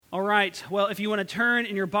All right, well, if you want to turn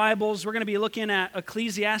in your Bibles, we're going to be looking at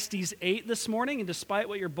Ecclesiastes 8 this morning, and despite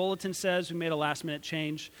what your bulletin says, we made a last-minute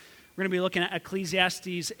change. We're going to be looking at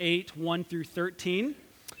Ecclesiastes 8, 1 through 13.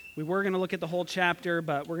 We were going to look at the whole chapter,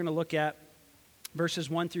 but we're going to look at verses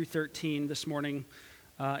 1 through 13 this morning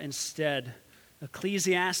instead.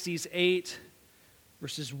 Ecclesiastes 8,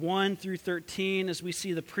 verses 1 through 13, as we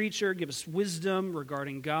see the preacher give us wisdom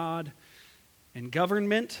regarding God and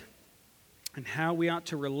government, and how we ought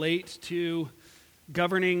to relate to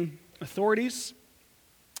governing authorities.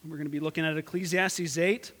 We're going to be looking at Ecclesiastes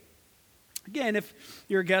 8. Again, if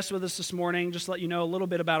you're a guest with us this morning, just to let you know a little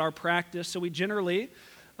bit about our practice. So we generally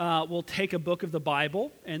will take a book of the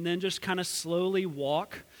Bible and then just kind of slowly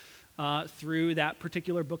walk through that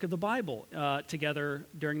particular book of the Bible together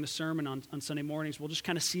during the sermon on Sunday mornings. We'll just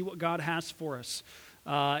kind of see what God has for us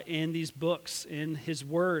in these books, in His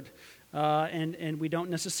Word. And we don't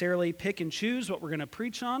necessarily pick and choose what we're going to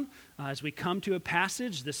preach on. As we come to a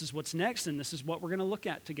passage, this is what's next, and this is what we're going to look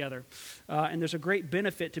at together. And there's a great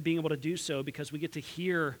benefit to being able to do so because we get to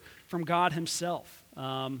hear from God Himself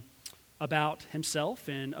about Himself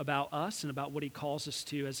and about us and about what He calls us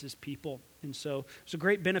to as His people. And so there's a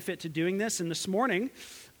great benefit to doing this. And this morning,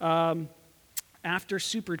 after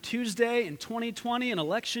Super Tuesday in 2020, an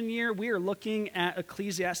election year, we are looking at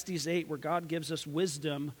Ecclesiastes 8, where God gives us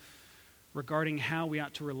wisdom regarding how we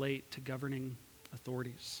ought to relate to governing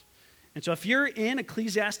authorities. And so if you're in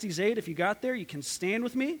Ecclesiastes 8, if you got there, you can stand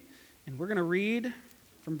with me, and we're going to read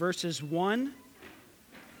from verses 1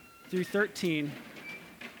 through 13.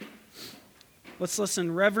 Let's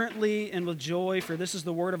listen reverently and with joy, for this is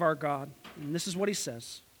the word of our God, and this is what He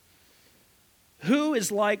says. Who is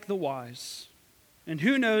like the wise, and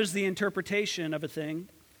who knows the interpretation of a thing?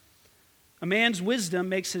 A man's wisdom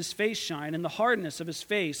makes his face shine, and the hardness of his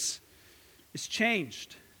face is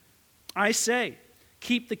changed. I say,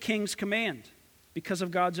 keep the king's command because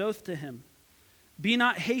of God's oath to him. Be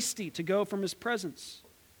not hasty to go from his presence.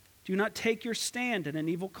 Do not take your stand in an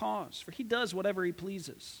evil cause, for he does whatever he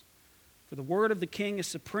pleases. For the word of the king is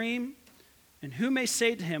supreme, and who may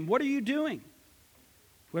say to him, what are you doing?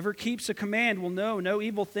 Whoever keeps a command will know no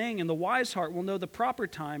evil thing, and the wise heart will know the proper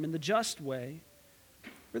time and the just way.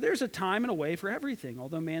 For there's a time and a way for everything,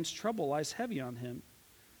 although man's trouble lies heavy on him.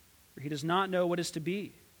 For he does not know what is to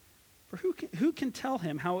be. For who can tell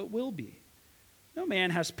him how it will be? No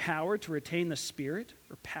man has power to retain the spirit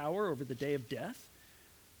or power over the day of death.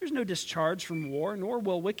 There's no discharge from war, nor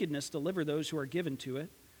will wickedness deliver those who are given to it.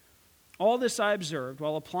 All this I observed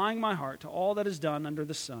while applying my heart to all that is done under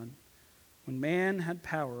the sun, when man had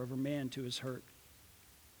power over man to his hurt.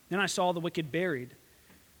 Then I saw the wicked buried.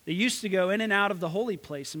 They used to go in and out of the holy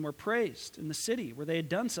place and were praised in the city where they had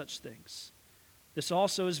done such things. This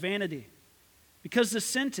also is vanity. Because the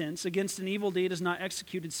sentence against an evil deed is not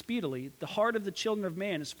executed speedily, the heart of the children of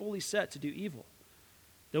man is fully set to do evil.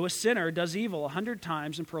 Though a sinner does evil 100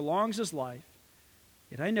 times and prolongs his life,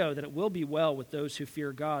 yet I know that it will be well with those who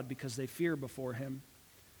fear God because they fear before Him.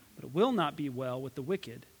 But it will not be well with the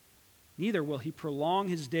wicked, neither will he prolong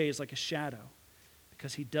his days like a shadow,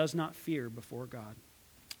 because he does not fear before God.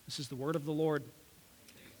 This is the word of the Lord.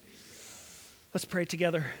 Let's pray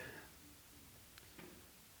together.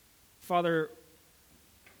 Father,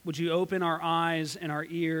 would you open our eyes and our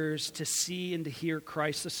ears to see and to hear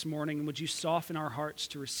Christ this morning? And would you soften our hearts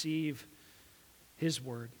to receive His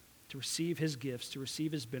word, to receive His gifts, to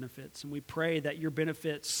receive His benefits? And we pray that your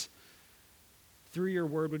benefits through your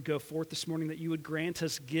word would go forth this morning, that you would grant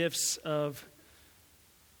us gifts of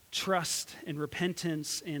trust and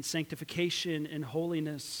repentance and sanctification and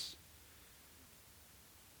holiness.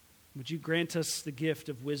 Would you grant us the gift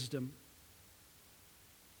of wisdom?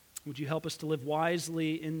 Would you help us to live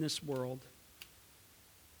wisely in this world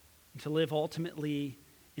and to live ultimately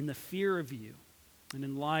in the fear of you and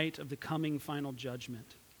in light of the coming final judgment?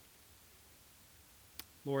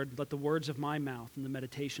 Lord, let the words of my mouth and the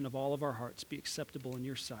meditation of all of our hearts be acceptable in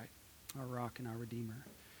your sight, our rock and our Redeemer.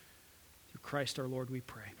 Through Christ our Lord we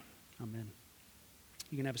pray. Amen.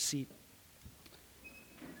 You can have a seat.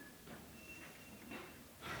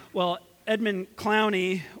 Well, Edmund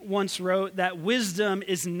Clowney once wrote that wisdom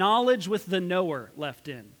is knowledge with the knower left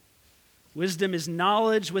in. Wisdom is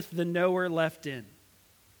knowledge with the knower left in.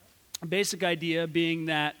 A basic idea being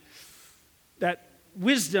that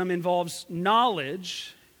wisdom involves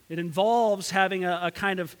knowledge. It involves having a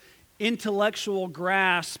kind of intellectual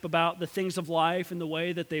grasp about the things of life and the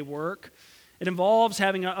way that they work. It involves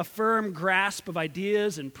having a firm grasp of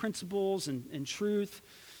ideas and principles and truth.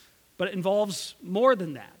 But it involves more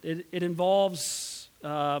than that. It involves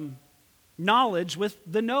knowledge with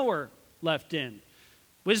the knower left in.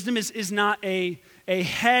 Wisdom is not a a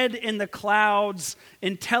head in the clouds,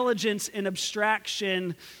 intelligence in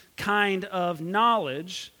abstraction kind of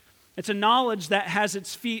knowledge. It's a knowledge that has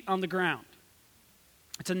its feet on the ground.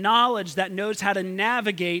 It's a knowledge that knows how to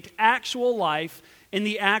navigate actual life in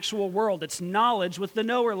the actual world. It's knowledge with the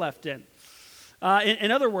knower left in.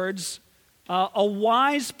 In other words, a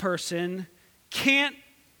wise person can't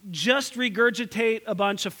just regurgitate a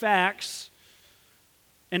bunch of facts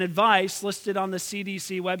and advice listed on the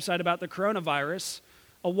CDC website about the coronavirus.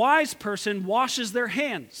 A wise person washes their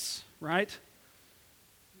hands, right?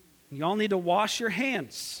 You all need to wash your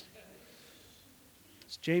hands.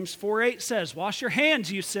 As James 4:8 says, wash your hands,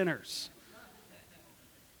 you sinners.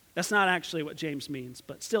 That's not actually what James means,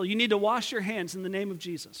 but still, you need to wash your hands in the name of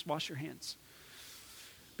Jesus. Wash your hands.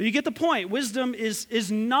 But you get the point. Wisdom is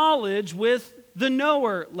knowledge with the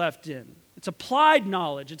knower left in. It's applied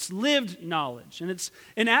knowledge. It's lived knowledge. And it's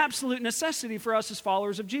an absolute necessity for us as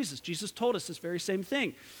followers of Jesus. Jesus told us this very same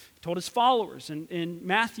thing. He told his followers in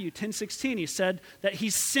Matthew 10:16, he said that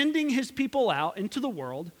he's sending his people out into the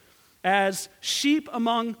world as sheep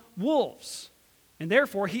among wolves. And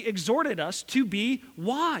therefore, he exhorted us to be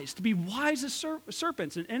wise as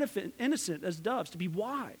serpents and innocent as doves, to be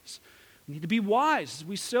wise. We need to be wise as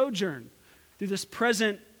we sojourn through this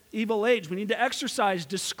present evil age. We need to exercise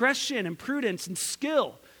discretion and prudence and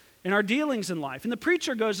skill in our dealings in life. And the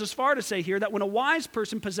preacher goes as far to say here that when a wise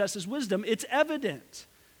person possesses wisdom, it's evident.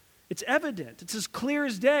 It's evident. It's as clear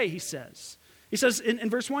as day, he says. He says in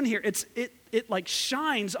verse 1 here, it like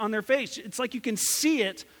shines on their face. It's like you can see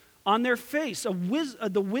it on their face.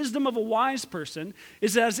 The wisdom of a wise person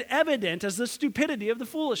is as evident as the stupidity of the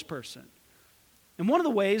foolish person. And one of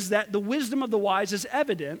the ways that the wisdom of the wise is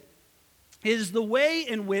evident is the way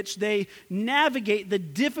in which they navigate the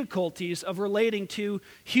difficulties of relating to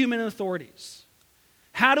human authorities.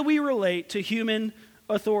 How do we relate to human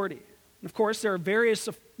authority? And of course, there are various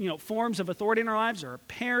forms of authority in our lives. There are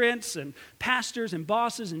parents and pastors and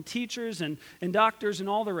bosses and teachers and doctors and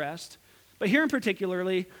all the rest. But here in particular,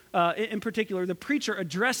 the preacher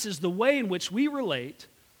addresses the way in which we relate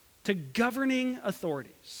to governing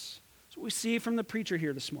authorities. That's what we see from the preacher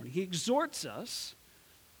here this morning. He exhorts us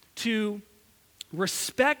to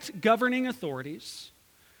respect governing authorities,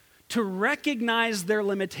 to recognize their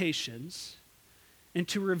limitations, and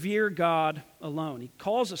to revere God alone. He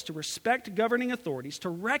calls us to respect governing authorities, to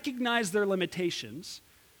recognize their limitations,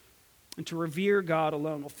 and to revere God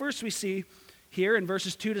alone. Well, first we see here in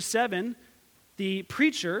verses 2 to 7, the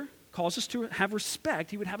preacher calls us to have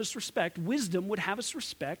respect. He would have us respect. Wisdom would have us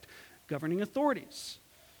respect governing authorities.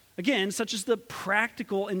 Again, such as the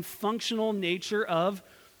practical and functional nature of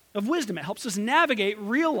wisdom. It helps us navigate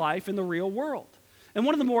real life in the real world. And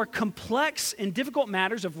one of the more complex and difficult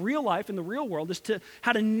matters of real life in the real world is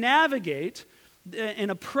how to navigate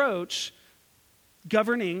and approach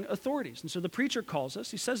governing authorities. And so the preacher calls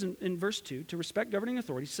us, he says in verse 2, to respect governing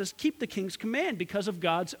authorities. He says, keep the king's command because of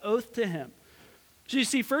God's oath to him. So you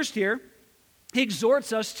see first here, he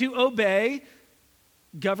exhorts us to obey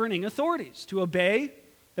governing authorities, to obey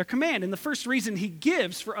their command. And the first reason he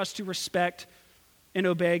gives for us to respect and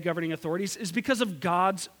obey governing authorities is because of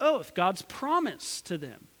God's oath, God's promise to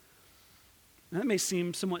them. Now, that may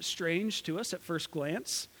seem somewhat strange to us at first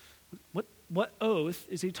glance. What oath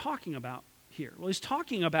is he talking about here? Well, he's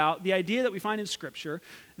talking about the idea that we find in Scripture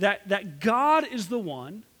that God is the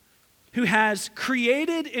one who has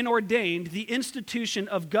created and ordained the institution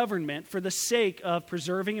of government for the sake of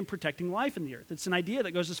preserving and protecting life in the earth. It's an idea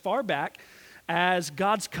that goes as far back as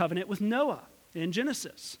God's covenant with Noah in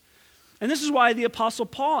Genesis. And this is why the Apostle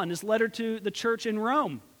Paul, in his letter to the church in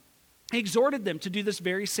Rome, he exhorted them to do this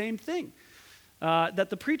very same thing that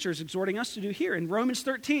the preacher is exhorting us to do here. In Romans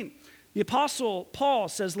 13, the Apostle Paul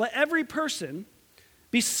says, let every person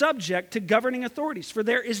be subject to governing authorities, for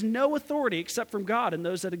there is no authority except from God, and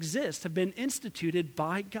those that exist have been instituted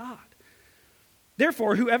by God.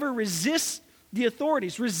 Therefore, whoever resists the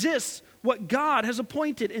authorities resists what God has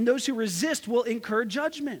appointed, and those who resist will incur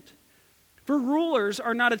judgment. For rulers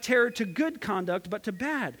are not a terror to good conduct, but to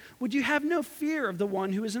bad. Would you have no fear of the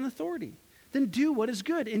one who is in authority? Then do what is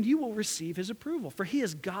good, and you will receive his approval, for he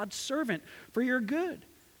is God's servant for your good.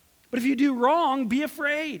 But if you do wrong, be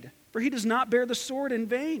afraid, for he does not bear the sword in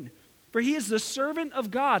vain. For he is the servant of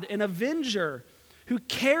God, an avenger, who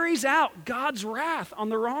carries out God's wrath on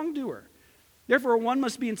the wrongdoer. Therefore, one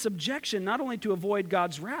must be in subjection, not only to avoid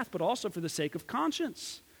God's wrath, but also for the sake of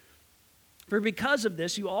conscience. For because of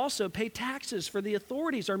this, you also pay taxes, for the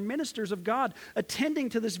authorities are ministers of God, attending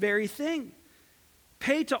to this very thing.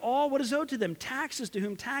 Pay to all what is owed to them, taxes to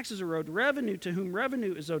whom taxes are owed, revenue to whom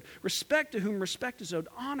revenue is owed, respect to whom respect is owed,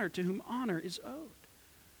 honor to whom honor is owed.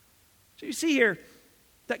 So you see here,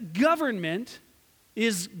 that government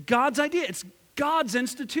is God's idea. It's God's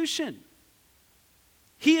institution.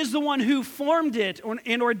 He is the one who formed it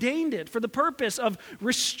and ordained it for the purpose of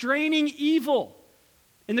restraining evil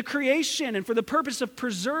in the creation and for the purpose of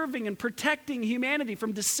preserving and protecting humanity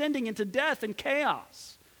from descending into death and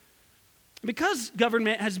chaos. Because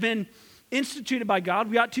government has been instituted by God,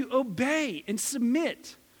 we ought to obey and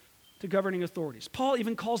submit to governing authorities. Paul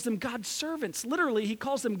even calls them God's servants. Literally, he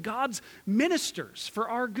calls them God's ministers for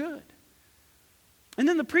our good. And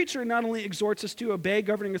then the preacher not only exhorts us to obey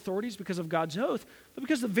governing authorities because of God's oath, but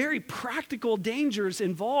because of the very practical dangers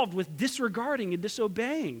involved with disregarding and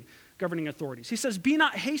disobeying governing authorities. He says, "Be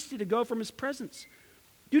not hasty to go from his presence.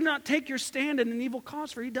 Do not take your stand in an evil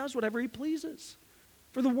cause, for he does whatever he pleases.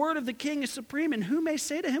 For the word of the king is supreme, and who may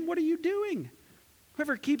say to him, 'What are you doing?'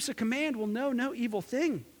 Whoever keeps a command will know no evil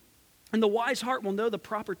thing. And the wise heart will know the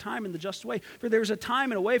proper time and the just way. For there is a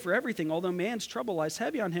time and a way for everything, although man's trouble lies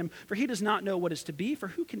heavy on him, for he does not know what is to be, for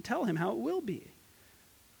who can tell him how it will be?"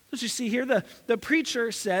 As you see here, the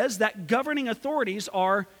preacher says that governing authorities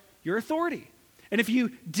are your authority. And if you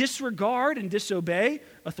disregard and disobey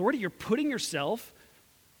authority, you're putting yourself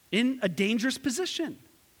in a dangerous position.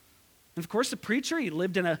 And of course, the preacher, he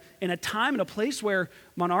lived in a time and a place where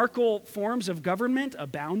monarchical forms of government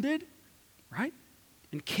abounded, right?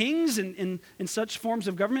 And kings and such forms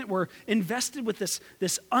of government were invested with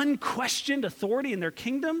this unquestioned authority in their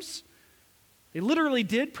kingdoms. They literally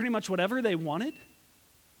did pretty much whatever they wanted.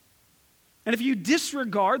 And if you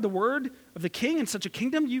disregard the word of the king in such a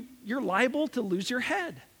kingdom, you're liable to lose your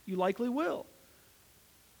head. You likely will.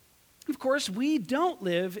 Of course, we don't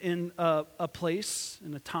live in a place,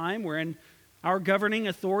 in a time wherein our governing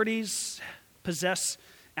authorities possess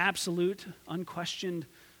absolute, unquestioned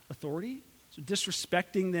authority. So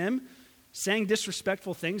disrespecting them, saying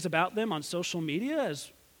disrespectful things about them on social media,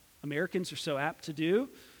 as Americans are so apt to do,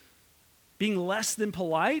 being less than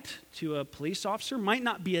polite to a police officer might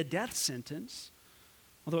not be a death sentence,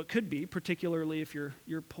 although it could be, particularly if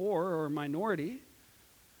you're poor or a minority.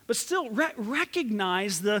 But still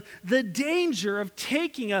recognize the danger of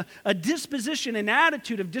taking a disposition and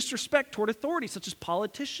attitude of disrespect toward authority, such as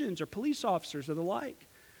politicians or police officers or the like.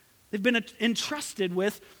 They've been entrusted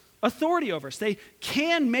with authority over us. They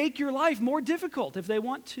can make your life more difficult if they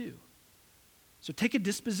want to. So take a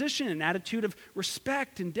disposition, an attitude of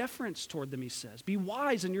respect and deference toward them, he says. Be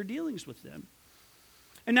wise in your dealings with them.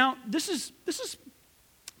 And now, this is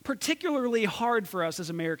particularly hard for us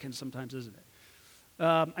as Americans sometimes, isn't it?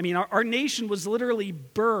 Our nation was literally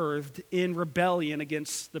birthed in rebellion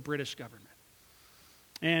against the British government.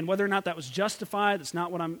 And whether or not that was justified, that's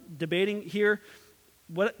not what I'm debating here.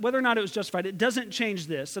 Whether or not it was justified, it doesn't change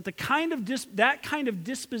this, that that kind of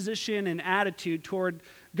disposition and attitude toward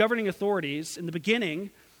governing authorities in the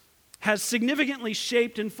beginning has significantly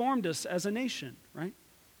shaped and formed us as a nation, right?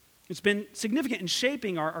 It's been significant in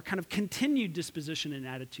shaping our kind of continued disposition and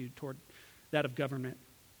attitude toward that of government.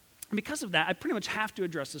 And because of that, I pretty much have to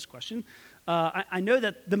address this question. I know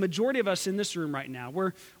that the majority of us in this room right now,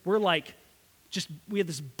 we're like, we have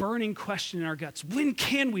this burning question in our guts. When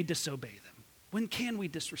can we disobey them? When can we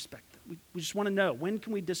disrespect them? We just want to know, when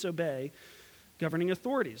can we disobey governing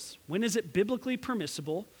authorities? When is it biblically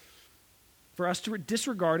permissible for us to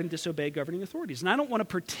disregard and disobey governing authorities? And I don't want to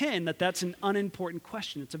pretend that that's an unimportant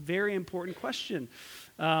question. It's a very important question.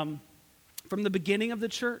 From the beginning of the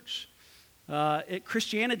church,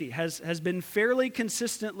 Christianity has been fairly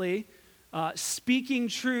consistently speaking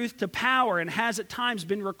truth to power and has at times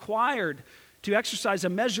been required to exercise a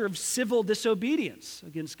measure of civil disobedience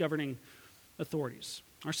against governing authorities.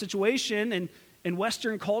 Our situation in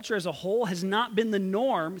Western culture as a whole has not been the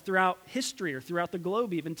norm throughout history or throughout the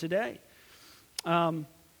globe even today.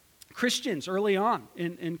 Christians early on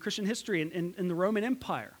in Christian history, in the Roman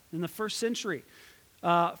Empire, in the first century,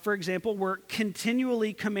 for example, were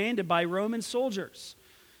continually commanded by Roman soldiers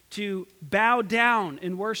to bow down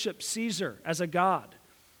and worship Caesar as a god.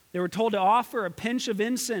 They were told to offer a pinch of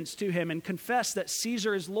incense to him and confess that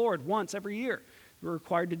Caesar is Lord once every year. They were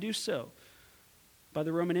required to do so by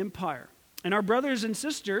the Roman Empire. And our brothers and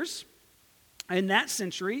sisters in that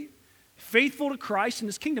century, faithful to Christ and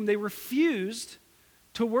his kingdom, they refused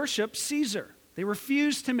to worship Caesar. They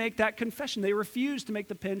refused to make that confession. They refused to make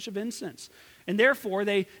the pinch of incense. And therefore,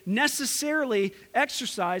 they necessarily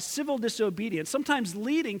exercised civil disobedience, sometimes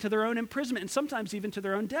leading to their own imprisonment and sometimes even to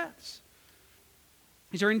their own deaths.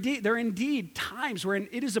 These are indeed times wherein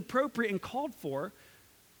it is appropriate and called for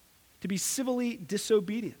to be civilly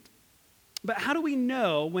disobedient. But how do we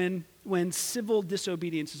know when civil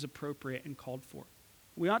disobedience is appropriate and called for?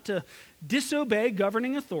 We ought to disobey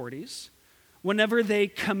governing authorities whenever they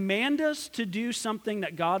command us to do something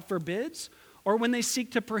that God forbids, or when they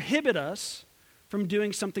seek to prohibit us from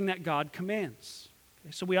doing something that God commands.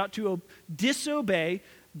 Okay, so we ought to disobey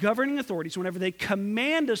governing authorities whenever they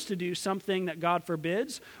command us to do something that God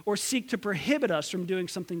forbids or seek to prohibit us from doing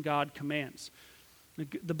something God commands.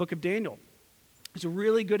 The book of Daniel is a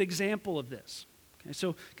really good example of this. Okay,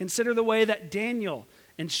 so consider the way that Daniel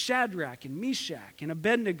and Shadrach and Meshach and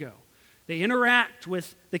Abednego, they interact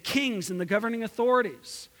with the kings and the governing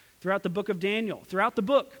authorities throughout the book of Daniel. Throughout the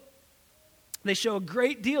book, they show a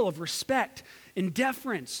great deal of respect and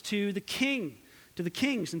deference to the king, to the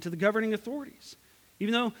kings, and to the governing authorities.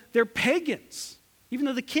 Even though they're pagans, even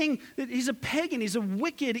though the king, he's a pagan, he's a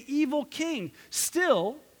wicked, evil king,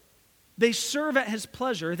 still, they serve at his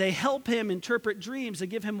pleasure. They help him interpret dreams. They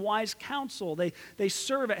give him wise counsel. They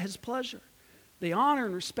serve at his pleasure. They honor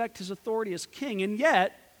and respect his authority as king. And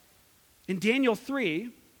yet, in Daniel 3,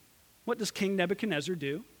 what does King Nebuchadnezzar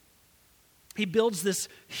do? He builds this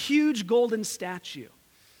huge golden statue.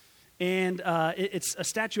 And it's a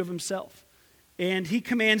statue of himself. And he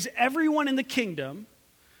commands everyone in the kingdom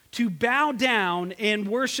to bow down and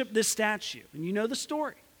worship this statue. And you know the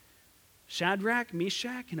story. Shadrach,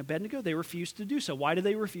 Meshach, and Abednego, they refused to do so. Why did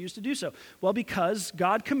they refuse to do so? Well, because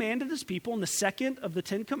God commanded his people in the second of the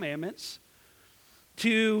 10 commandments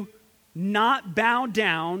to not bow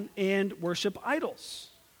down and worship idols.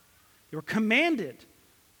 They were commanded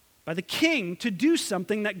by the king to do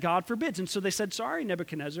something that God forbids. And so they said, sorry,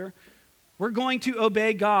 Nebuchadnezzar, we're going to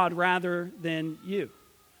obey God rather than you.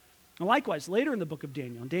 And likewise, later in the book of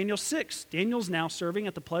Daniel, in Daniel 6, Daniel's now serving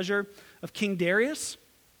at the pleasure of King Darius.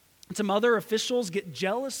 And some other officials get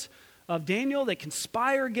jealous of Daniel. They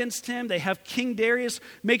conspire against him. They have King Darius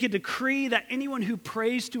make a decree that anyone who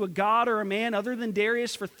prays to a god or a man other than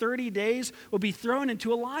Darius for 30 days will be thrown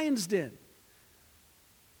into a lion's den.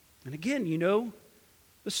 And again, you know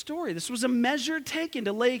the story. This was a measure taken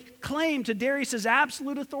to lay claim to Darius'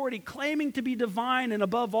 absolute authority, claiming to be divine and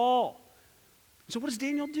above all. So what does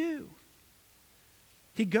Daniel do?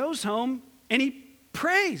 He goes home and he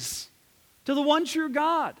prays to the one true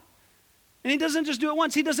God. And he doesn't just do it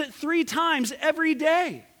once, he does it 3 times every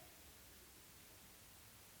day.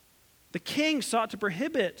 The king sought to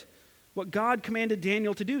prohibit what God commanded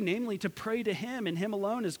Daniel to do, namely to pray to him and him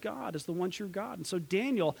alone as God, as the one true God. And so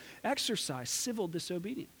Daniel exercised civil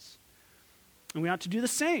disobedience. And we ought to do the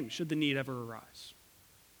same should the need ever arise.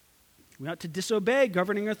 We ought to disobey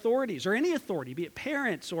governing authorities, or any authority, be it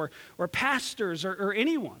parents or pastors or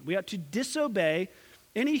anyone. We ought to disobey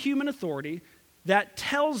any human authority that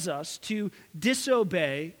tells us to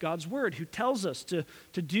disobey God's word, who tells us to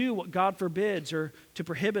do what God forbids or to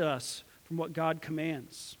prohibit us from what God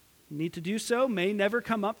commands. Need to do so may never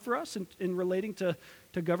come up for us in relating to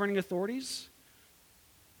governing authorities,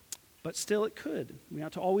 but still it could. We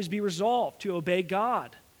ought to always be resolved to obey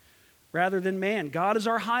God rather than man. God is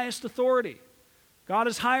our highest authority. God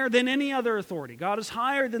is higher than any other authority. God is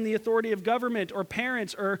higher than the authority of government or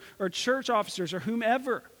parents or church officers or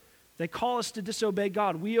whomever. They call us to disobey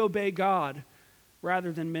God. We obey God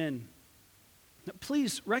rather than men. Now,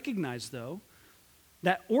 please recognize, though,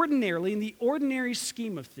 that ordinarily, in the ordinary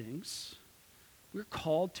scheme of things, we're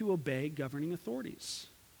called to obey governing authorities.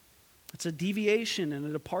 It's a deviation and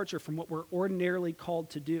a departure from what we're ordinarily called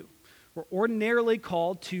to do. We're ordinarily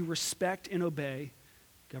called to respect and obey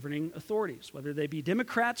governing authorities, whether they be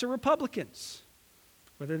Democrats or Republicans,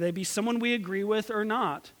 whether they be someone we agree with or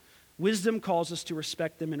not. Wisdom calls us to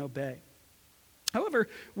respect them and obey. However,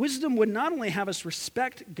 wisdom would not only have us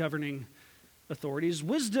respect governing authorities,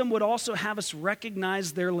 wisdom would also have us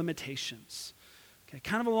recognize their limitations. Okay,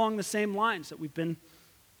 kind of along the same lines that we've been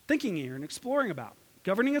thinking here and exploring about.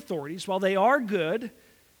 Governing authorities, while they are good,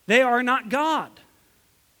 they are not God.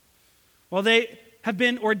 While they have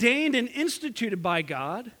been ordained and instituted by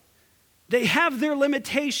God, they have their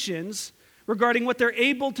limitations regarding what they're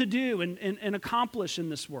able to do and accomplish in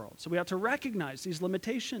this world. So we have to recognize these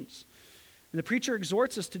limitations. And the preacher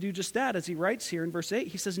exhorts us to do just that as he writes here in verse 8.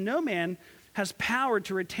 He says, no man has power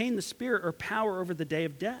to retain the spirit or power over the day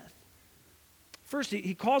of death. First,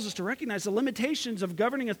 he calls us to recognize the limitations of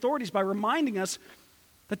governing authorities by reminding us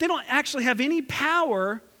that they don't actually have any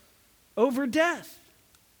power over death.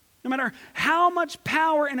 No matter how much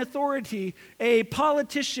power and authority a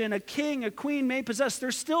politician, a king, a queen may possess,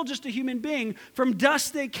 they're still just a human being. From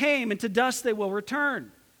dust they came, and to dust they will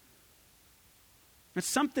return. It's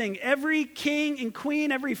something every king and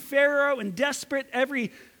queen, every pharaoh and despot,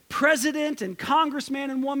 every president and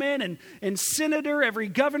congressman and woman and senator, every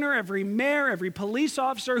governor, every mayor, every police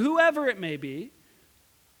officer, whoever it may be,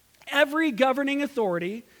 every governing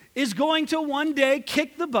authority is going to one day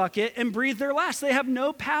kick the bucket and breathe their last. They have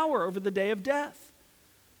no power over the day of death.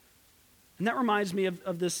 And that reminds me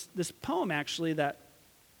of this poem, actually, that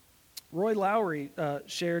Roy Lowry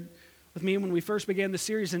shared with me when we first began the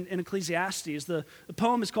series in Ecclesiastes. The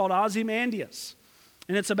poem is called Ozymandias,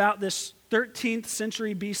 and it's about this 13th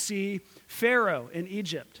century BC pharaoh in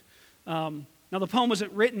Egypt. Now, the poem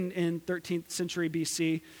wasn't written in 13th century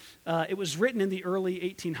BC. It was written in the early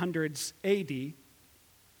 1800s AD.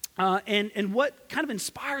 And what kind of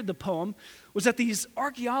inspired the poem was that these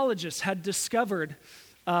archaeologists had discovered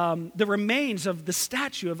the remains of the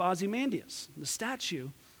statue of Ozymandias. The statue,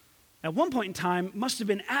 at one point in time, must have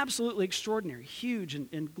been absolutely extraordinary, huge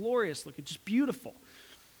and glorious looking, just beautiful.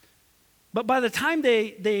 But by the time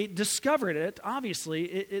they discovered it, obviously,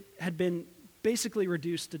 it had been basically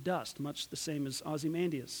reduced to dust, much the same as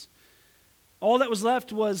Ozymandias. All that was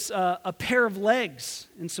left was a pair of legs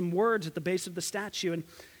and some words at the base of the statue.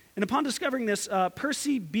 And upon discovering this,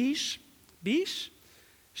 Percy Bysshe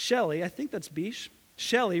Shelley, I think that's Bysshe,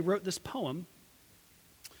 Shelley wrote this poem.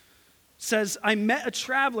 Says, I met a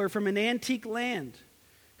traveler from an antique land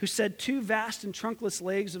who said 2 vast and trunkless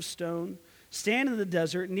legs of stone stand in the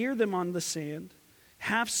desert, near them on the sand.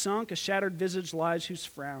 Half sunk, a shattered visage lies whose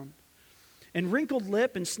frown and wrinkled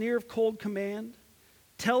lip and sneer of cold command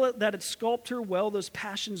tell it that its sculptor well those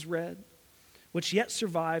passions read, which yet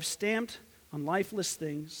survive, stamped on lifeless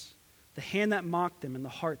things, the hand that mocked them and the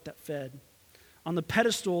heart that fed. On the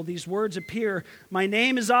pedestal, these words appear, my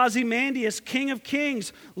name is Ozymandias, King of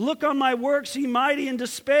Kings. Look on my works, ye mighty in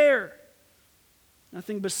despair.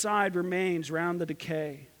 Nothing beside remains round the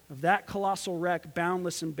decay of that colossal wreck,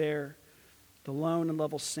 boundless and bare. The lone and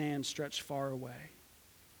level sand stretched far away.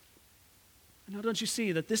 Now, don't you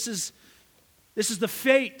see that this is the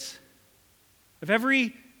fate of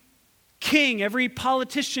every king, every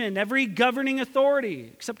politician, every governing authority,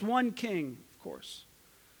 except one king, of course.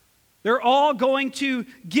 They're all going to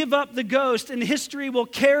give up the ghost, and history will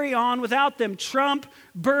carry on without them. Trump,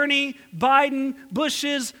 Bernie, Biden,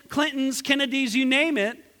 Bushes, Clintons, Kennedys, you name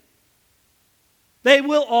it. They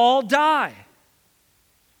will all die.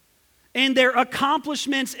 And their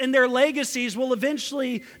accomplishments and their legacies will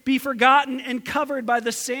eventually be forgotten and covered by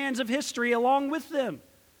the sands of history along with them.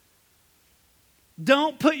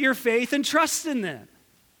 Don't put your faith and trust in them.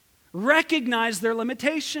 Recognize their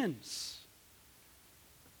limitations.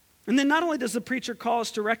 And then not only does the preacher call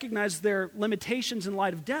us to recognize their limitations in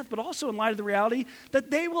light of death, but also in light of the reality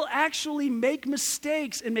that they will actually make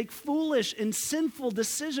mistakes and make foolish and sinful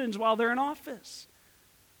decisions while they're in office.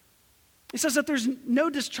 He says that there's no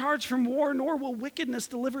discharge from war, nor will wickedness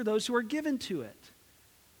deliver those who are given to it.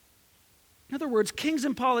 In other words, kings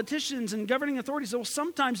and politicians and governing authorities will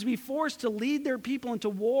sometimes be forced to lead their people into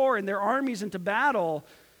war and their armies into battle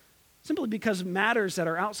simply because of matters that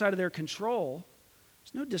are outside of their control.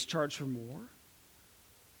 There's no discharge from war.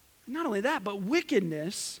 And not only that, but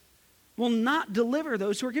wickedness will not deliver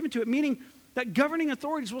those who are given to it, meaning that governing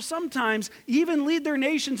authorities will sometimes even lead their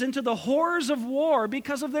nations into the horrors of war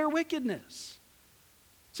because of their wickedness.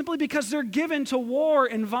 Simply because they're given to war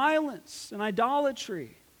and violence and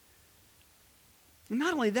idolatry. And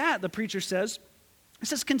not only that, the preacher says,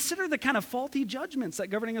 consider the kind of faulty judgments that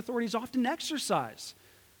governing authorities often exercise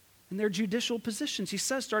in their judicial positions. He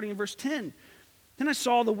says, starting in verse 10, then I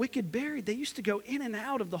saw the wicked buried. They used to go in and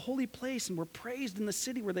out of the holy place and were praised in the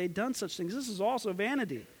city where they had done such things. This is also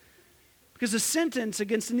vanity. Because the sentence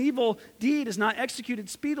against an evil deed is not executed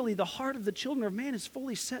speedily, the heart of the children of man is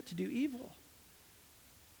fully set to do evil.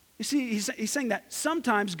 You see, he's saying that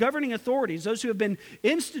sometimes governing authorities, those who have been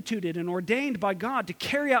instituted and ordained by God to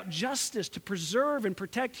carry out justice, to preserve and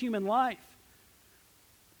protect human life,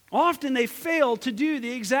 often they fail to do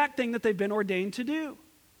the exact thing that they've been ordained to do.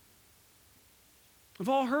 We've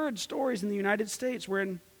all heard stories in the United States where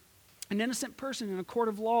an innocent person in a court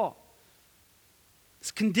of law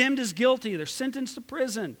is condemned as guilty, they're sentenced to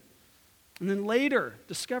prison, and then later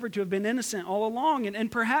discovered to have been innocent all along.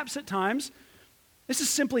 And perhaps at times, this is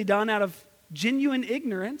simply done out of genuine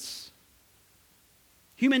ignorance.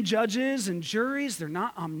 Human judges and juries, they're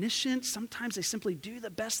not omniscient. Sometimes they simply do the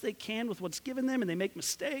best they can with what's given them, and they make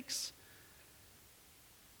mistakes.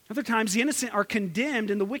 Other times, the innocent are condemned,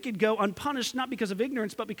 and the wicked go unpunished, not because of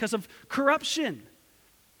ignorance, but because of corruption.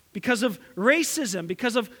 Because of racism,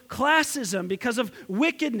 because of classism, because of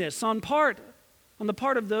wickedness on the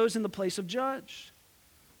part of those in the place of judge.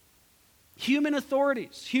 Human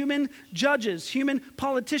authorities, human judges, human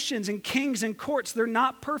politicians and kings and courts, they're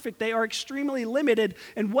not perfect. They are extremely limited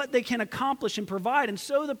in what they can accomplish and provide. And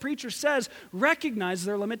so the preacher says, recognize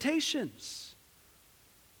their limitations.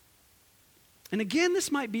 And again,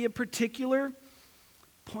 this might be a particular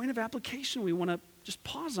point of application we want to just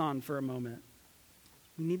pause on for a moment.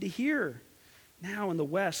 We need to hear now in the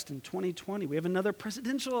West in 2020, we have another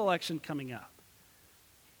presidential election coming up.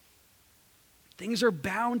 Things are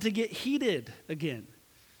bound to get heated again.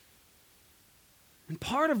 And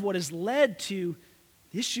part of what has led to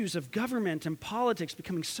issues of government and politics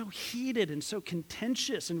becoming so heated and so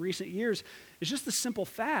contentious in recent years is just the simple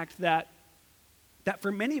fact that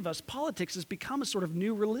for many of us, politics has become a sort of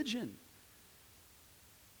new religion.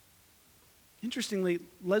 Interestingly,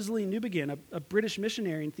 Leslie Newbigin, a British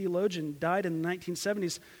missionary and theologian, died in the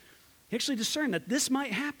 1970s. He actually discerned that this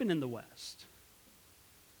might happen in the West.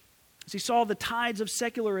 As he saw the tides of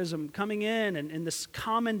secularism coming in and this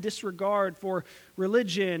common disregard for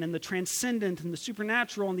religion and the transcendent and the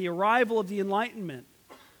supernatural and the arrival of the Enlightenment,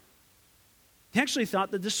 he actually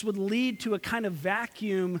thought that this would lead to a kind of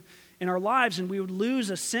vacuum in our lives, and we would lose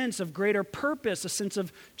a sense of greater purpose, a sense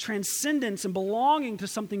of transcendence and belonging to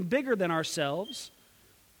something bigger than ourselves.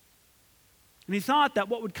 And he thought that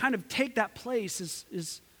what would kind of take that place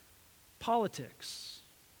is politics.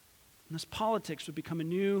 And this politics would become a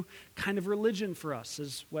new kind of religion for us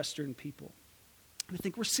as Western people. And I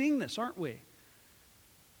think we're seeing this, aren't we?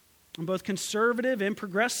 On both conservative and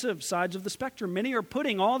progressive sides of the spectrum, many are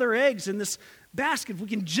putting all their eggs in this basket. If we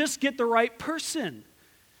can just get the right person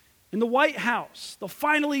in the White House, they'll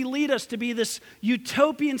finally lead us to be this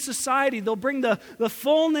utopian society. They'll bring the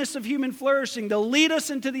fullness of human flourishing. They'll lead us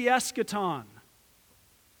into the eschaton.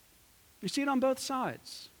 You see it on both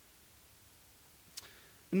sides.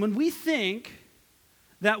 And when we think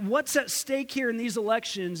that what's at stake here in these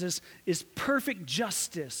elections is perfect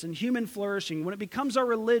justice and human flourishing, when it becomes our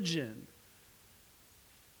religion,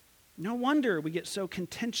 no wonder we get so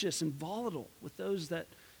contentious and volatile with those that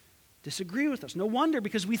disagree with us. No wonder,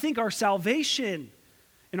 because we think our salvation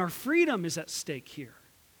and our freedom is at stake here.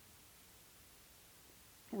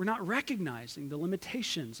 We're not recognizing the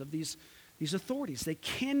limitations of these authorities. They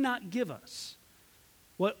cannot give us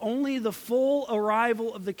what only the full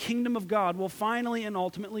arrival of the kingdom of God will finally and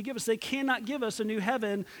ultimately give us. They cannot give us a new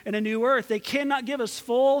heaven and a new earth. They cannot give us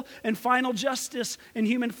full and final justice and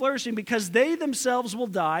human flourishing, because they themselves will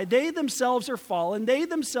die. They themselves are fallen. They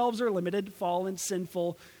themselves are limited, fallen,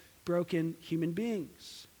 sinful, broken human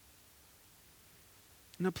beings.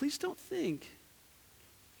 Now, please don't think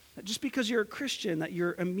that just because you're a Christian that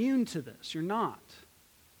you're immune to this. You're not.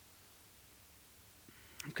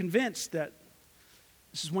 I'm convinced that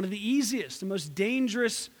this is one of the easiest and most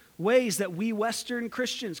dangerous ways that we Western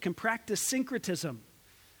Christians can practice syncretism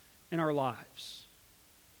in our lives.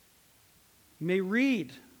 You may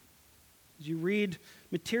read, as you read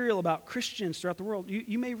material about Christians throughout the world,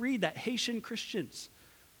 you may read that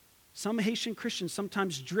some Haitian Christians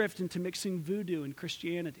sometimes drift into mixing voodoo and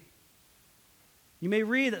Christianity. You may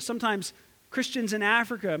read that sometimes Christians in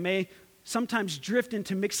Africa may sometimes drift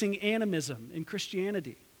into mixing animism and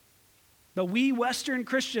Christianity. But we Western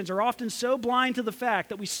Christians are often so blind to the fact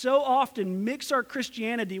that we so often mix our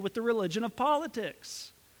Christianity with the religion of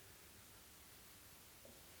politics.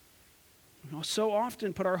 We so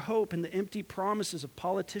often put our hope in the empty promises of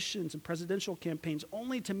politicians and presidential campaigns,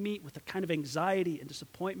 only to meet with a kind of anxiety and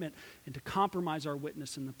disappointment and to compromise our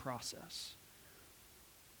witness in the process.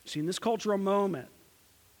 See, in this cultural moment,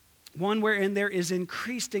 one wherein there is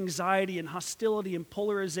increased anxiety and hostility and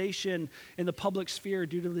polarization in the public sphere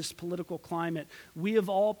due to this political climate, we of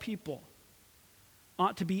all people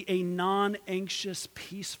ought to be a non-anxious,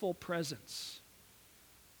 peaceful presence.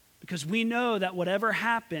 Because we know that whatever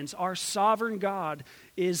happens, our sovereign God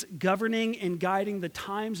is governing and guiding the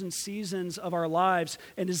times and seasons of our lives,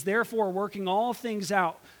 and is therefore working all things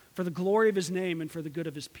out for the glory of his name and for the good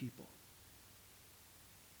of his people.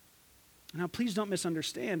 Now, please don't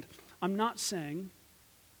misunderstand. I'm not saying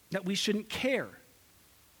that we shouldn't care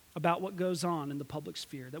about what goes on in the public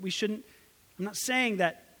sphere. I'm not saying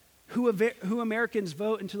that who Americans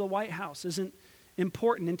vote into the White House isn't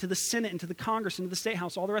important, into the Senate, into the Congress, into the State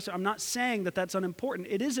House, all the rest of it. I'm not saying that that's unimportant.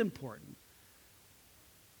 It is important.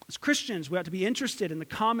 As Christians, we ought to be interested in the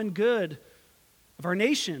common good of our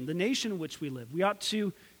nation, the nation in which we live. We ought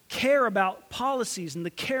to care about policies and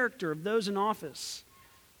the character of those in office.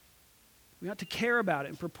 We ought to care about it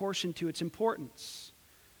in proportion to its importance.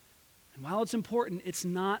 And while it's important, it's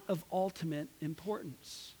not of ultimate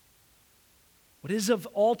importance. What is of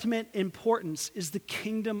ultimate importance is the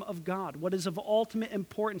kingdom of God. What is of ultimate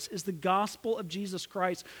importance is the gospel of Jesus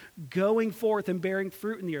Christ going forth and bearing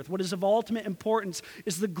fruit in the earth. What is of ultimate importance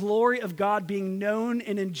is the glory of God being known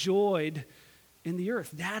and enjoyed in the earth.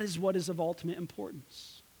 That is what is of ultimate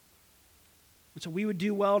importance. And so we would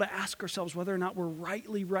do well to ask ourselves whether or not we're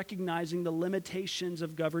rightly recognizing the limitations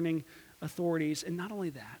of governing authorities. And not only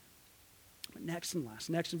that, but next and last,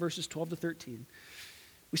 next in verses 12 to 13,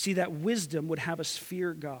 we see that wisdom would have us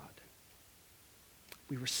fear God.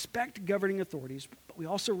 We respect governing authorities, but we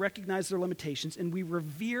also recognize their limitations, and we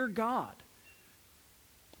revere God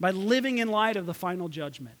by living in light of the final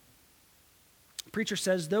judgment. The preacher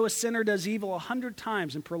says, though a sinner does evil 100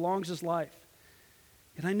 times and prolongs his life,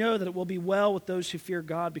 and I know that it will be well with those who fear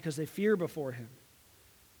God because they fear before him.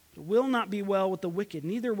 It will not be well with the wicked,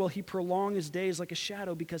 neither will he prolong his days like a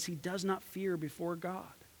shadow because he does not fear before God.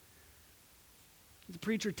 The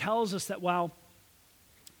preacher tells us that while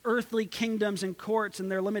earthly kingdoms and courts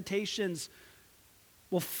and their limitations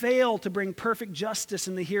will fail to bring perfect justice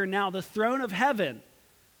in the here and now, the throne of heaven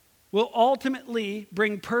will ultimately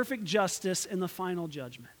bring perfect justice in the final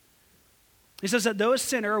judgment. He says that though a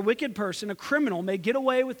sinner, a wicked person, a criminal may get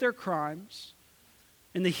away with their crimes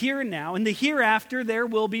in the here and now, in the hereafter there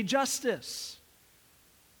will be justice.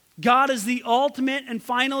 God is the ultimate and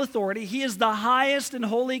final authority. He is the highest and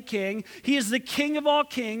holy king. He is the King of all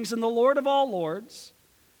kings and the Lord of all lords.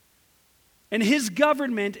 And his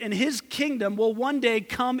government and his kingdom will one day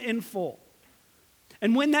come in full.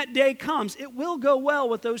 And when that day comes, it will go well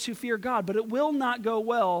with those who fear God, but it will not go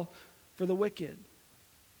well for the wicked.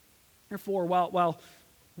 Therefore, while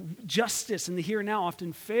justice in the here and now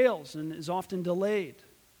often fails and is often delayed,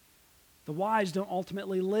 the wise don't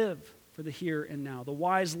ultimately live for the here and now. The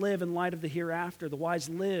wise live in light of the hereafter. The wise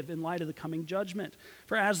live in light of the coming judgment.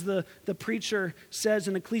 For as the preacher says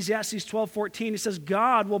in Ecclesiastes 12:14, he says,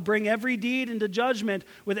 God will bring every deed into judgment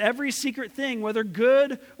with every secret thing, whether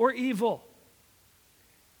good or evil.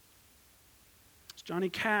 As Johnny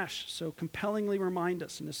Cash so compellingly reminds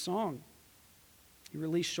us in his song he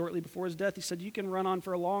released shortly before his death, he said, you can run on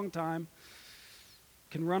for a long time,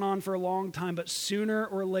 but sooner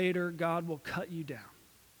or later, God will cut you down.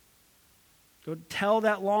 Go tell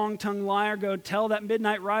that long-tongued liar, go tell that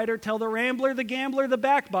midnight rider, tell the rambler, the gambler, the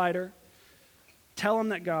backbiter, tell him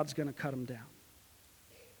that God's going to cut him down.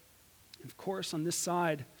 And of course, on this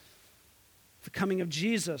side, the coming of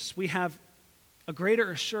Jesus, we have a greater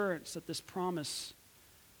assurance that this promise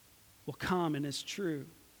will come and is true.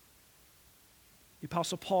 The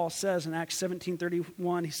Apostle Paul says in Acts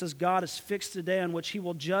 17:31, he says, God has fixed a day on which he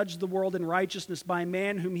will judge the world in righteousness by a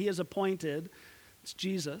man whom he has appointed. It's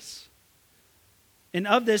Jesus. And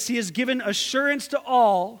of this he has given assurance to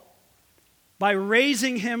all by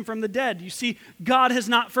raising him from the dead. You see, God has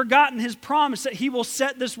not forgotten his promise that he will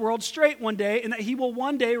set this world straight one day and that he will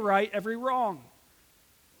one day right every wrong.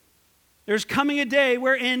 There's coming a day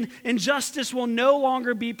wherein injustice will no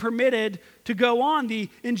longer be permitted to go on. The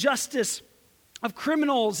injustice of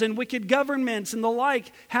criminals and wicked governments and the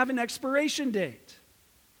like have an expiration date.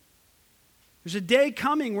 There's a day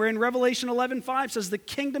coming where in Revelation 11:5 says the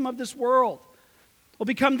kingdom of this world will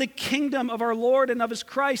become the kingdom of our Lord and of his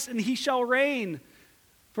Christ, and he shall reign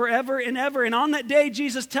forever and ever. And on that day,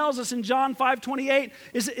 Jesus tells us in John 5:28,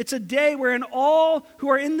 it's a day wherein all who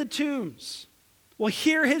are in the tombs will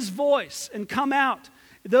hear his voice and come out.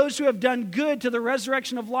 Those who have done good to the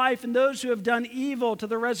resurrection of life, and those who have done evil to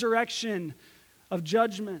the resurrection of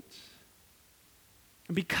judgment.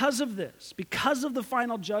 And because of this, because of the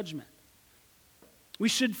final judgment, we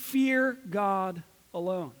should fear God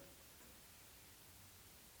alone.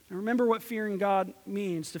 And remember what fearing God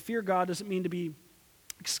means. To fear God doesn't mean to be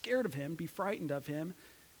scared of him, be frightened of him.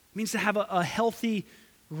 It means to have a healthy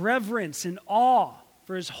reverence and awe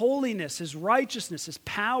for his holiness, his righteousness, his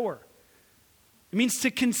power. It means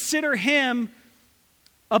to consider him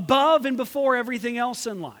above and before everything else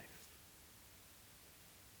in life.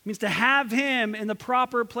 It means to have him in the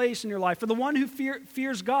proper place in your life. For the one who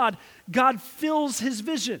fears God, God fills his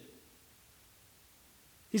vision.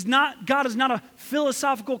 God is not a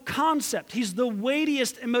philosophical concept. He's the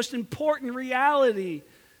weightiest and most important reality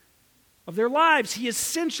of their lives. He is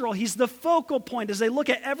central. He's the focal point. As they look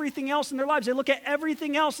at everything else in their lives, they look at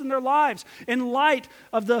everything else in their lives in light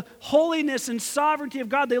of the holiness and sovereignty of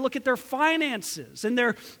God. They look at their finances and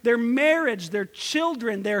their marriage, their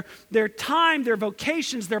children, their time, their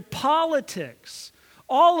vocations, their politics.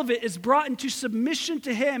 All of it is brought into submission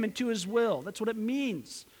to him and to his will. That's what it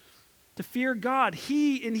means to fear God.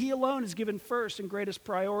 He and he alone is given first and greatest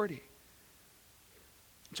priority.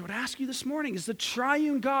 So I would ask you this morning, is the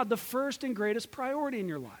triune God the first and greatest priority in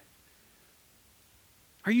your life?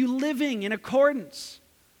 Are you living in accordance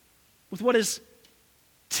with what is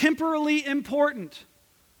temporally important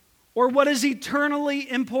or what is eternally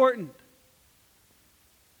important?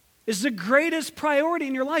 Is the greatest priority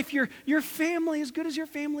in your life your family, as good as your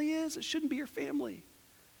family is? It shouldn't be your family.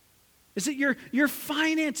 Is it your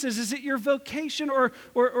finances? Is it your vocation?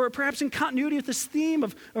 Or perhaps in continuity with this theme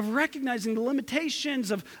of recognizing the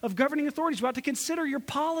limitations of governing authorities, we're about to consider your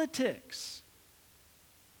politics.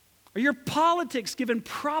 Are your politics given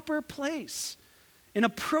proper place, an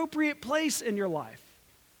appropriate place in your life?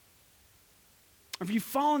 Or have you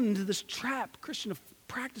fallen into this trap, Christian, of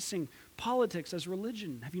practicing politics as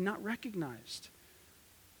religion? Have you not recognized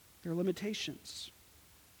their limitations?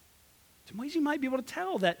 Some ways you might be able to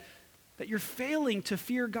tell that you're failing to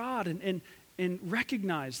fear God and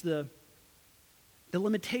recognize the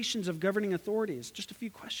limitations of governing authorities. Just a few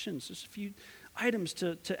questions, just a few items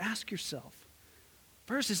to ask yourself.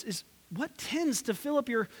 First is what tends to fill up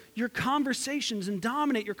your conversations and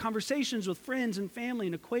dominate your conversations with friends and family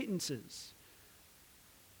and acquaintances?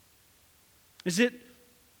 Is it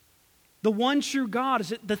the one true God?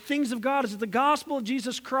 Is it the things of God? Is it the gospel of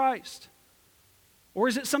Jesus Christ? Or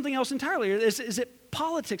is it something else entirely? Is it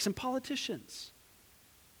politics and politicians?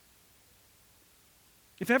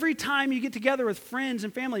 If every time you get together with friends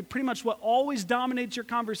and family, pretty much what always dominates your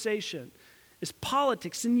conversation is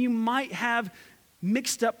politics, then you might have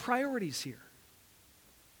mixed up priorities here.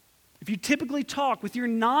 If you typically talk with your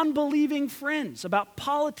non-believing friends about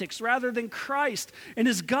politics rather than Christ and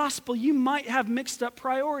his gospel, you might have mixed up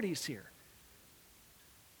priorities here.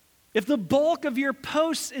 If the bulk of your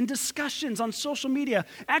posts and discussions on social media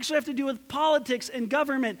actually have to do with politics and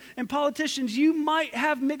government and politicians, you might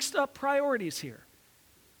have mixed up priorities here.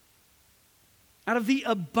 Out of the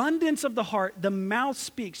abundance of the heart, the mouth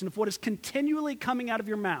speaks, and if what is continually coming out of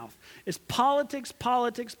your mouth is politics,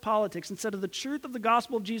 politics, politics, instead of the truth of the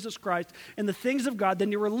gospel of Jesus Christ and the things of God,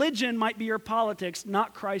 then your religion might be your politics,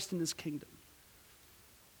 not Christ and his kingdom.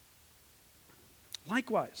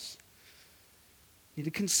 Likewise, you need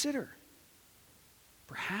to consider,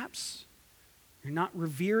 perhaps you're not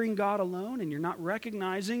revering God alone and you're not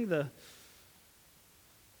recognizing the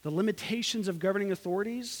limitations of governing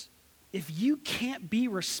authorities if you can't be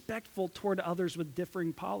respectful toward others with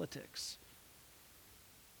differing politics.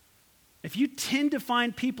 If you tend to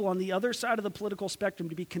find people on the other side of the political spectrum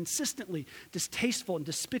to be consistently distasteful and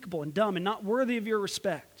despicable and dumb and not worthy of your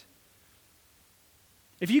respect,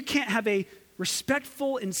 if you can't have a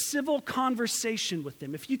respectful and civil conversation with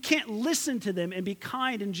them, if you can't listen to them and be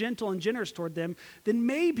kind and gentle and generous toward them, then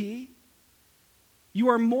maybe you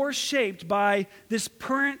are more shaped by this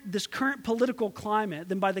current political climate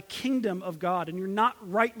than by the kingdom of God, and you're not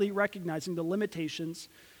rightly recognizing the limitations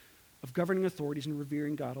of governing authorities and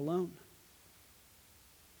revering God alone.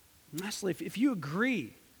 And lastly, if you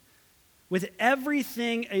agree with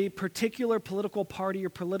everything a particular political party or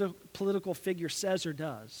political figure says or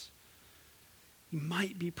does, you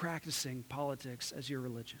might be practicing politics as your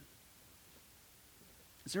religion.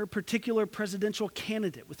 Is there a particular presidential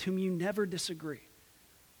candidate with whom you never disagree?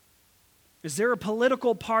 Is there a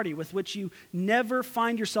political party with which you never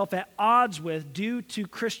find yourself at odds with due to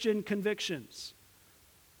Christian convictions?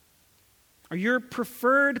 Are your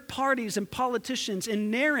preferred parties and politicians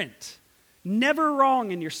inerrant, never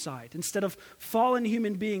wrong in your sight, instead of fallen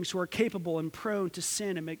human beings who are capable and prone to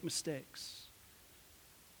sin and make mistakes?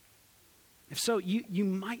 If so, you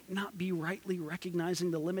might not be rightly recognizing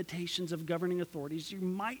the limitations of governing authorities. You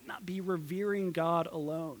might not be revering God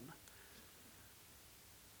alone.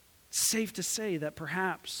 It's safe to say that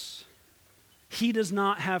perhaps he does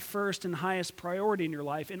not have first and highest priority in your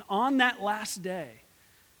life. And on that last day,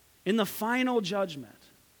 in the final judgment,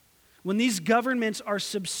 when these governments are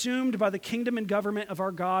subsumed by the kingdom and government of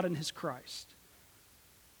our God and his Christ,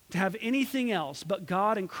 to have anything else but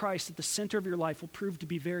God and Christ at the center of your life will prove to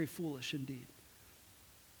be very foolish indeed.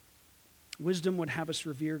 Wisdom would have us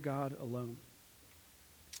revere God alone.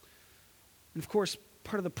 And of course,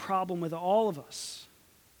 part of the problem with all of us,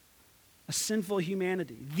 a sinful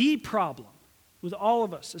humanity, the problem with all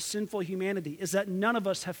of us, a sinful humanity, is that none of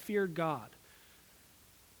us have feared God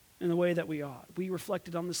in the way that we ought. We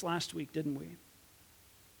reflected on this last week, didn't we?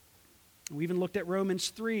 We even looked at Romans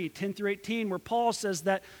 3, 10 through 18, where Paul says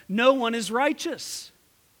that no one is righteous.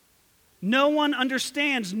 No one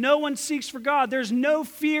understands. No one seeks for God. There's no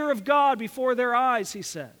fear of God before their eyes, he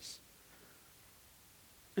says.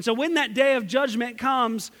 And so when that day of judgment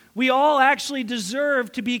comes, we all actually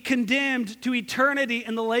deserve to be condemned to eternity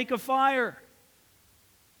in the lake of fire.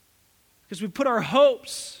 Because we put our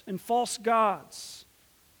hopes in false gods.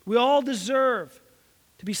 We all deserve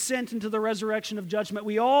to be sent into the resurrection of judgment.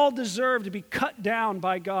 We all deserve to be cut down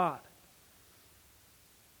by God.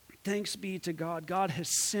 Thanks be to God. God has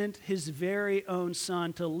sent his very own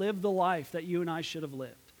Son to live the life that you and I should have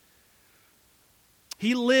lived.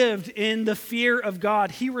 He lived in the fear of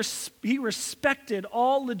God. He respected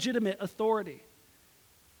all legitimate authority.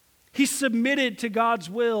 He submitted to God's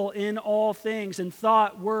will in all things, in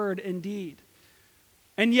thought, word, and deed.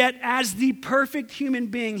 And yet, as the perfect human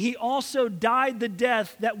being, he also died the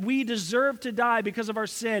death that we deserve to die because of our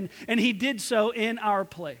sin, and he did so in our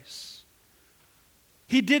place.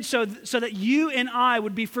 He did so that you and I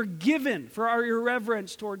would be forgiven for our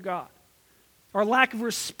irreverence toward God, our lack of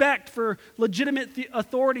respect for legitimate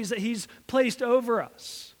authorities that he's placed over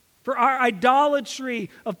us, for our idolatry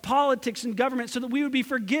of politics and government, so that we would be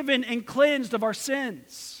forgiven and cleansed of our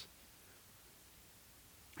sins.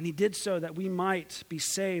 And he did so that we might be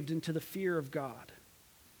saved into the fear of God.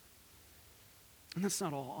 And that's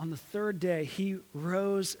not all. On the third day, he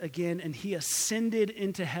rose again and he ascended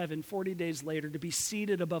into heaven 40 days later to be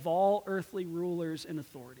seated above all earthly rulers and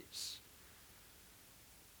authorities.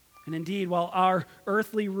 And indeed, while our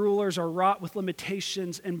earthly rulers are wrought with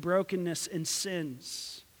limitations and brokenness and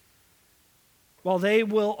sins, while they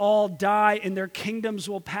will all die and their kingdoms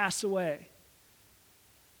will pass away,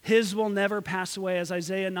 his will never pass away, as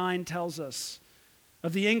Isaiah 9 tells us.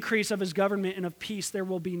 Of the increase of his government and of peace, there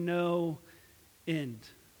will be no end.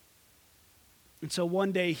 And so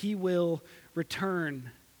one day he will return,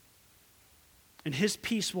 and his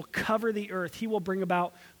peace will cover the earth. He will bring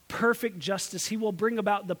about perfect justice. He will bring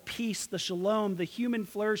about the peace, the shalom, the human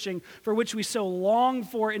flourishing for which we so long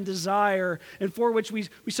for and desire, and for which we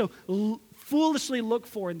so foolishly look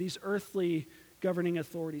for in these earthly governing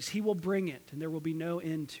authorities. He will bring it, and there will be no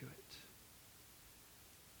end to it.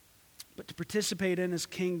 But to participate in his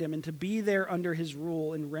kingdom and to be there under his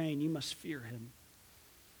rule and reign, you must fear him.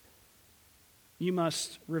 You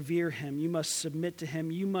must revere him. You must submit to him.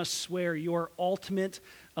 You must swear your ultimate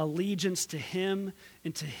allegiance to him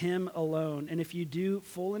and to him alone. And if you do,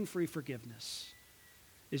 full and free forgiveness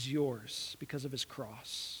is yours because of his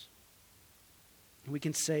cross. And we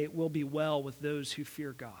can say it will be well with those who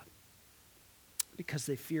fear God, because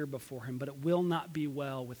they fear before him, but it will not be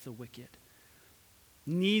well with the wicked.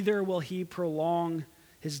 Neither will he prolong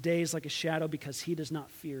his days like a shadow, because he does not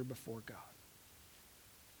fear before God.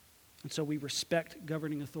 And so we respect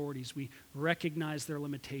governing authorities. We recognize their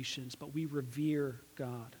limitations, but we revere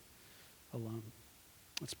God alone.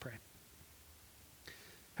 Let's pray.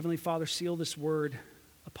 Heavenly Father, seal this word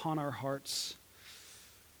upon our hearts.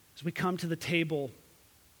 As we come to the table,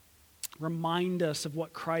 remind us of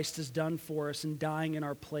what Christ has done for us in dying in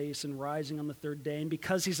our place and rising on the third day. And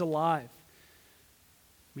because he's alive,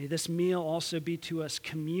 may this meal also be to us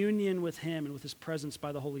communion with him and with his presence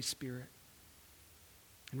by the Holy Spirit.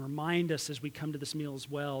 And remind us as we come to this meal as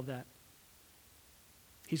well that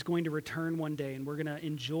he's going to return one day, and we're going to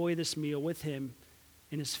enjoy this meal with him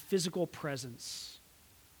in his physical presence.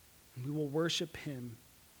 And we will worship him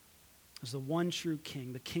as the one true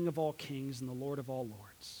King, the King of all kings and the Lord of all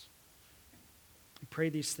lords. We pray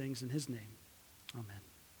these things in his name. Amen.